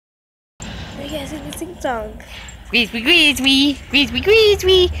You guys sing the sing song. Grizzly, grizzly, grizzly,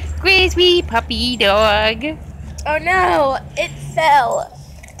 grizzly, grizzly puppy dog. Oh no, it fell.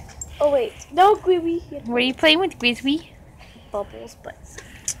 Oh wait, no, Grizzly. What are you playing with, Grizzly? Bubbles, but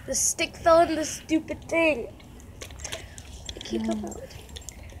the stick fell in the stupid thing. It can't come out.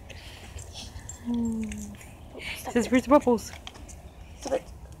 Says, where's Bubbles? Stop it.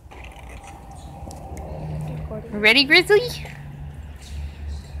 Ready, Grizzly?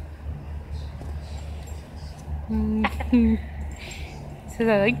 Says,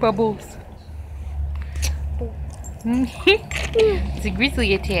 I like Bubbles. It's a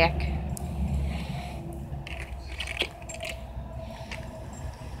grizzly attack.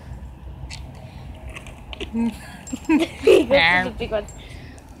 He goes to the big one.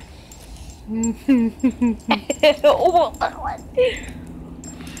 Oh, that one.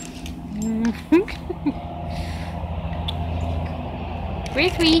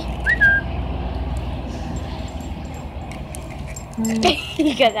 Grizzly.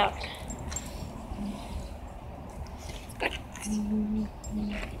 He got out.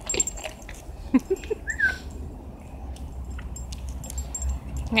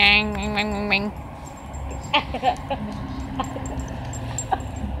 Nang, nang, nang, nang, nang.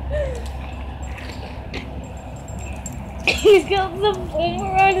 He's got some foam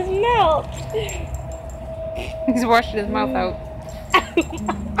around his mouth. He's washing his mouth out.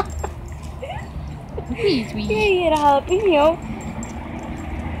 Grizzly. Yeah, he had a jalapeno.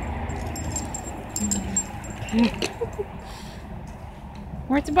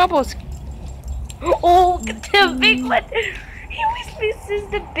 Where's the Bubbles? Oh, the big one. He always misses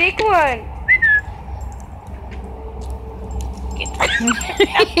the big one.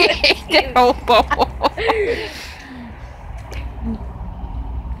 Oh, Bubble.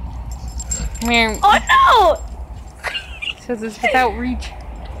 Oh no! Says it's without reach.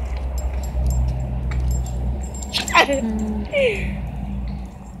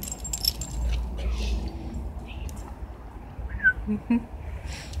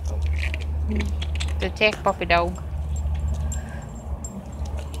 The attack puppy dog.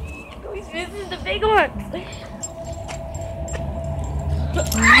 Always misses the big ones. Big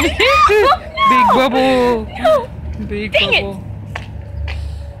Bubble. No. Big Dang it. Bubble.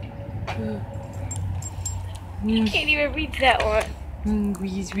 You can't even reach that one.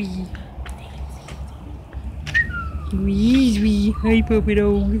 Grizzly. Grizzly. Hi, puppy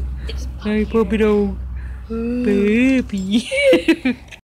dog. Hi, puppy dog. Puppy.